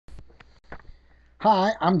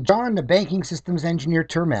Hi, I'm John, the banking systems engineer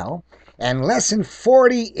Turmel, and lesson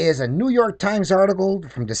 40 is a New York Times article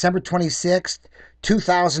from December 26th,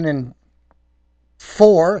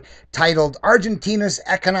 2004, titled Argentina's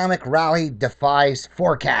Economic Rally Defies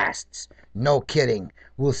Forecasts. No kidding.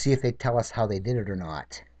 We'll see if they tell us how they did it or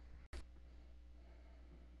not.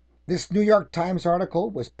 This New York Times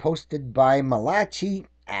article was posted by Malachi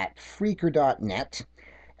at Freaker.net,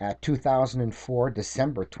 2004,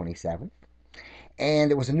 December 27th.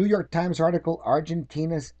 And it was a New York Times article,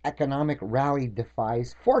 Argentina's Economic Rally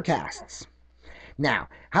Defies Forecasts. Now,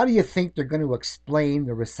 how do you think they're going to explain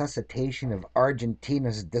the resuscitation of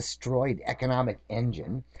Argentina's destroyed economic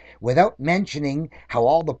engine without mentioning how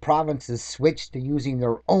all the provinces switched to using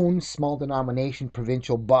their own small denomination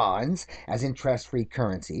provincial bonds as interest free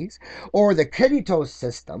currencies, or the crédito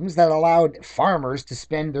systems that allowed farmers to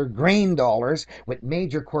spend their grain dollars with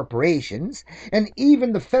major corporations, and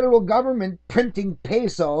even the federal government printing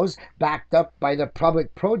pesos backed up by the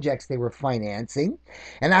public projects they were financing?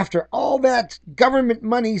 And after all that government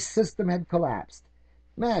money system had collapsed.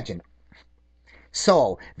 Imagine.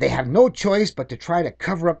 So they have no choice but to try to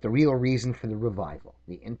cover up the real reason for the revival,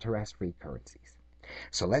 the interest-free currencies.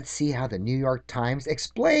 So let's see how the New York Times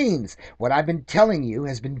explains what I've been telling you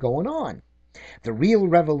has been going on. The real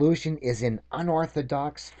revolution is in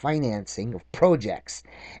unorthodox financing of projects,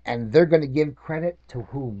 and they're going to give credit to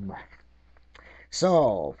whom?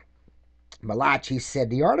 So, Malachi said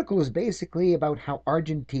the article is basically about how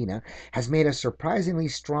Argentina has made a surprisingly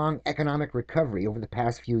strong economic recovery over the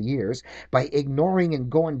past few years by ignoring and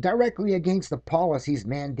going directly against the policies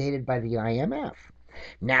mandated by the IMF.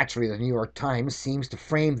 Naturally, the New York Times seems to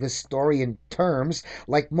frame this story in terms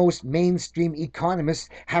like most mainstream economists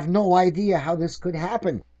have no idea how this could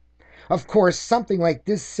happen. Of course, something like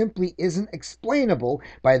this simply isn't explainable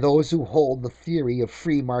by those who hold the theory of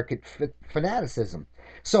free market fanaticism.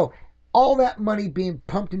 So, all that money being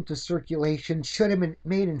pumped into circulation should have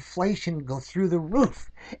made inflation go through the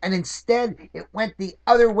roof. And instead, it went the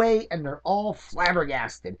other way, and they're all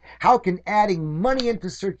flabbergasted. How can adding money into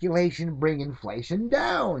circulation bring inflation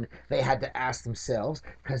down? They had to ask themselves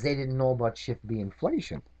because they didn't know about shift B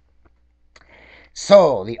inflation.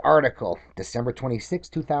 So, the article, December 26,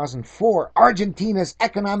 2004, Argentina's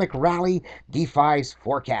Economic Rally Defies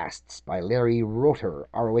Forecasts by Larry Rohter,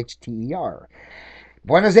 Rohter.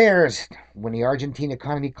 Buenos Aires, when the Argentine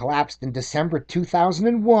economy collapsed in December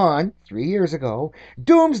 2001, 3 years ago,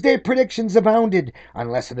 doomsday predictions abounded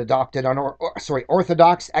unless it adopted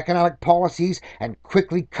orthodox economic policies and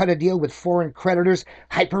quickly cut a deal with foreign creditors.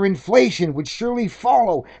 Hyperinflation would surely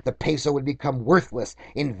follow. The peso would become worthless,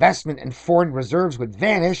 investment and foreign reserves would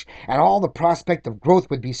vanish, and all the prospect of growth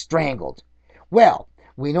would be strangled. Well,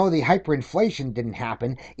 we know the hyperinflation didn't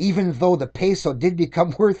happen, even though the peso did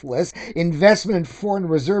become worthless, investment and foreign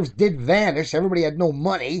reserves did vanish, everybody had no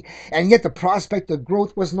money, and yet the prospect of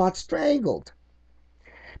growth was not strangled.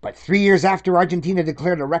 But 3 years after Argentina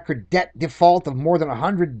declared a record debt default of more than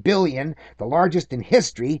 100 billion, the largest in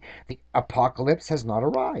history, the apocalypse has not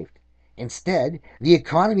arrived. Instead, the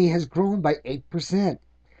economy has grown by 8%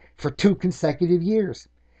 for 2 consecutive years.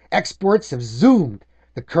 Exports have zoomed.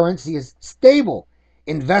 The currency is stable.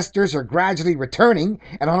 Investors are gradually returning,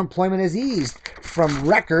 and unemployment has eased from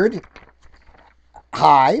record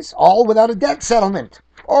highs, all without a debt settlement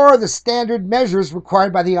or the standard measures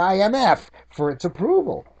required by the IMF for its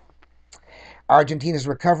approval. Argentina's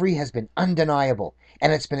recovery has been undeniable,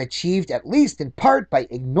 and it's been achieved at least in part by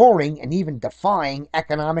ignoring and even defying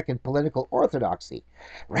economic and political orthodoxy.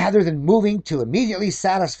 Rather than moving to immediately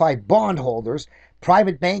satisfy bondholders,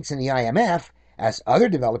 private banks, and the IMF, as other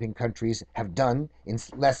developing countries have done in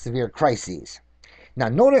less severe crises. Now,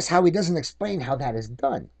 notice how he doesn't explain how that is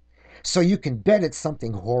done. So you can bet it's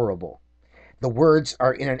something horrible. The words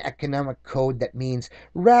are in an economic code that means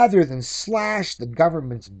rather than slash the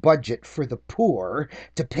government's budget for the poor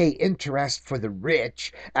to pay interest for the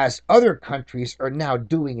rich, as other countries are now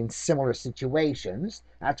doing in similar situations,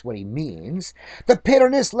 that's what he means, the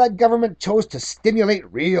Peronist-led government chose to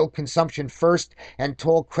stimulate real consumption first and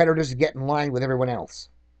told creditors to get in line with everyone else.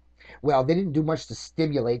 Well, they didn't do much to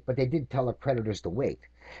stimulate, but they did tell the creditors to wait.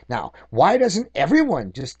 Now, why doesn't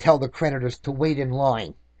everyone just tell the creditors to wait in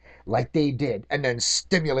line like they did and then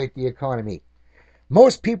stimulate the economy?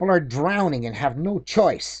 Most people are drowning and have no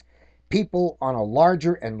choice. People on a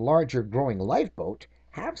larger and larger growing lifeboat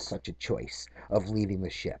have such a choice of leaving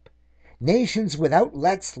the ship. Nations without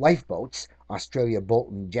lifeboats, Australia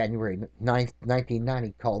Bolton, January 9th,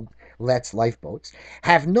 1990, called Let's lifeboats,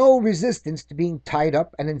 have no resistance to being tied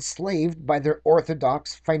up and enslaved by their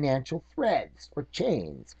orthodox financial threads or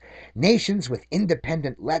chains. Nations with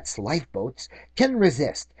independent Let's lifeboats can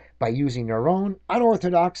resist by using their own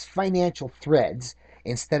unorthodox financial threads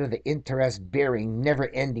instead of the interest bearing, never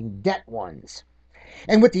ending debt ones.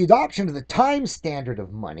 And with the adoption of the time standard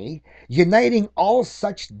of money, uniting all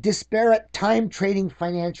such disparate time trading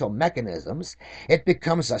financial mechanisms, it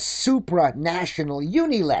becomes a supranational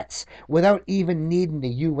unilets without even needing the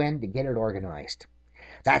UN to get it organized.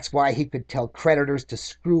 That's why he could tell creditors to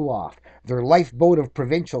screw off. Their lifeboat of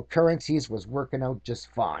provincial currencies was working out just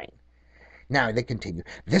fine. Now they continue.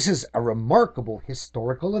 This is a remarkable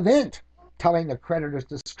historical event, telling the creditors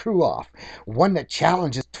to screw off, one that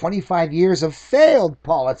challenges 25 years of failed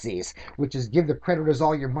policies, which is give the creditors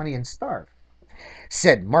all your money and starve.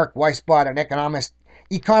 Said Mark Weisbot, an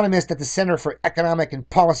economist at the Center for Economic and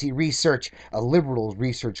Policy Research, a liberal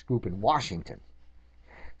research group in Washington.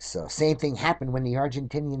 So, same thing happened when the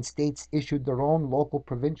Argentinian states issued their own local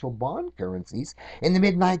provincial bond currencies in the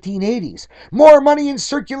mid 1980s. More money in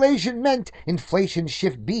circulation meant inflation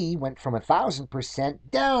shift B went from 1,000%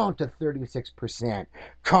 down to 36%,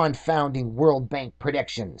 confounding World Bank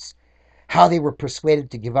predictions. How they were persuaded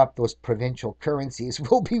to give up those provincial currencies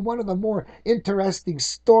will be one of the more interesting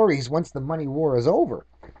stories once the money war is over.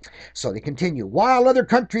 So they continue. While other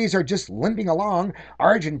countries are just limping along,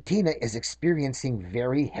 Argentina is experiencing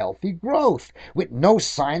very healthy growth with no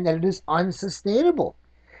sign that it is unsustainable.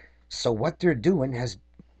 So what they're doing has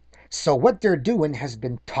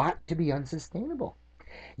been taught to be unsustainable,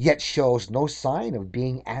 yet shows no sign of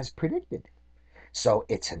being as predicted. So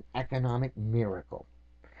it's an economic miracle.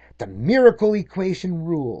 The miracle equation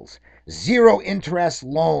rules. Zero interest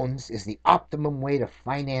loans is the optimum way to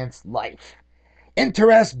finance life.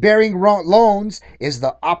 Interest-bearing loans is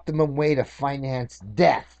the optimum way to finance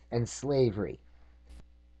death and slavery.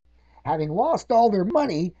 Having lost all their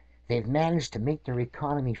money, they've managed to make their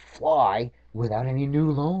economy fly without any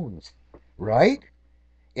new loans. Right?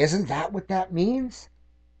 Isn't that what that means?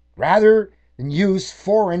 Rather than use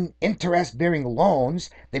foreign interest-bearing loans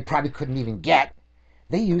they probably couldn't even get,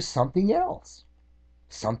 they used something else.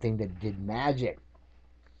 Something that did magic.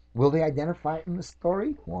 Will they identify it in the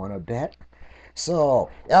story? Wanna bet? So,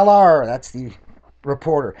 LR, that's the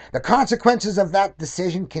reporter. The consequences of that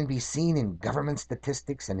decision can be seen in government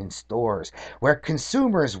statistics and in stores, where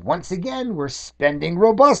consumers once again were spending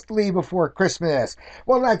robustly before Christmas.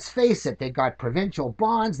 Well, let's face it, they got provincial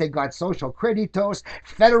bonds, they got social creditos,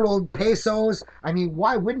 federal pesos. I mean,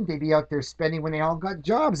 why wouldn't they be out there spending when they all got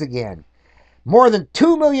jobs again? More than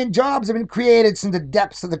 2 million jobs have been created since the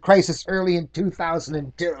depths of the crisis early in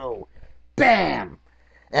 2002. Bam!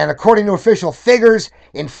 And according to official figures,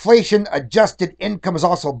 inflation-adjusted income has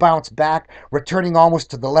also bounced back, returning almost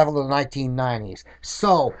to the level of the 1990s.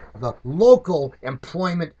 So the local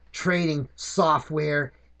employment trading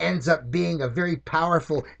software ends up being a very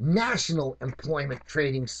powerful national employment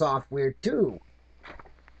trading software too.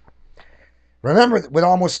 Remember, with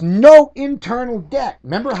almost no internal debt.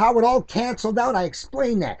 Remember how it all canceled out? I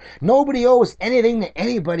explained that. Nobody owes anything to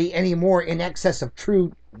anybody anymore in excess of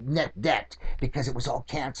true net debt because it was all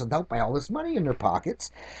canceled out by all this money in their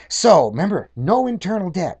pockets. So, remember, no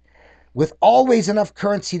internal debt. With always enough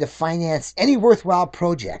currency to finance any worthwhile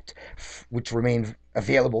project, which remain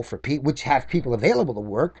available for which have people available to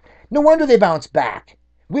work, no wonder they bounce back.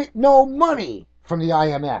 With no money from the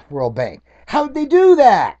IMF, World Bank. How'd they do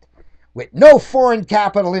that? With no foreign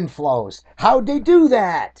capital inflows. How'd they do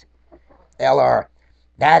that? LR,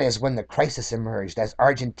 that is when the crisis emerged as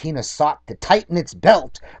Argentina sought to tighten its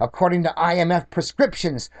belt according to IMF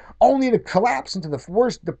prescriptions, only to collapse into the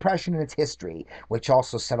worst depression in its history, which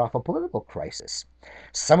also set off a political crisis.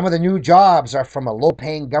 Some of the new jobs are from a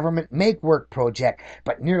low-paying government make-work project,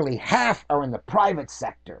 but nearly half are in the private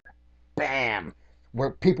sector. Bam!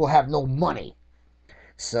 Where people have no money.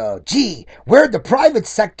 So, gee, where'd the private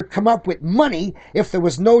sector come up with money if there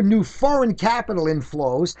was no new foreign capital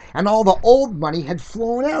inflows and all the old money had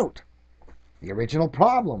flown out? The original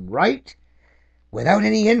problem, right? Without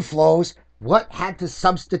any inflows, what had to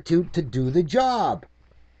substitute to do the job?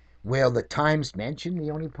 Well, the Times mentioned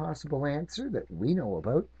the only possible answer that we know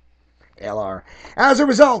about. LR. As a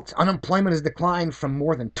result, unemployment has declined from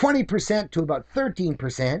more than 20% to about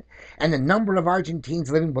 13%, and the number of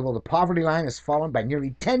Argentines living below the poverty line has fallen by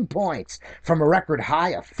nearly 10 points from a record high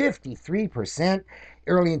of 53%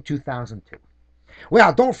 early in 2002.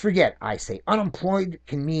 Well, don't forget, I say, unemployed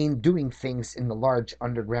can mean doing things in the large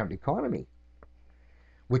underground economy,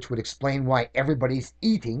 which would explain why everybody's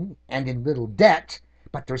eating and in little debt,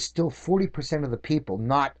 but there's still 40% of the people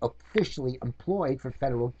not officially employed for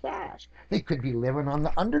federal cash. They could be living on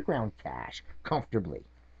the underground cash comfortably.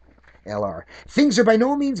 LR. Things are by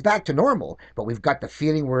no means back to normal, but we've got the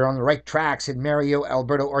feeling we're on the right track, said Mario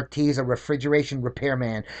Alberto Ortiz, a refrigeration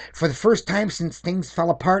repairman. For the first time since things fell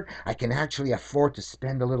apart, I can actually afford to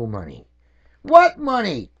spend a little money. What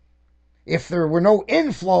money? If there were no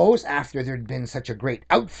inflows after there'd been such a great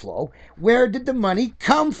outflow, where did the money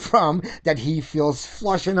come from that he feels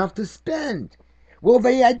flush enough to spend? Will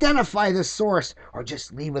they identify the source or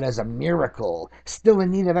just leave it as a miracle, still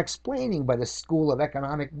in need of explaining by the School of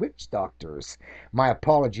Economic Witch Doctors? My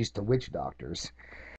apologies to witch doctors.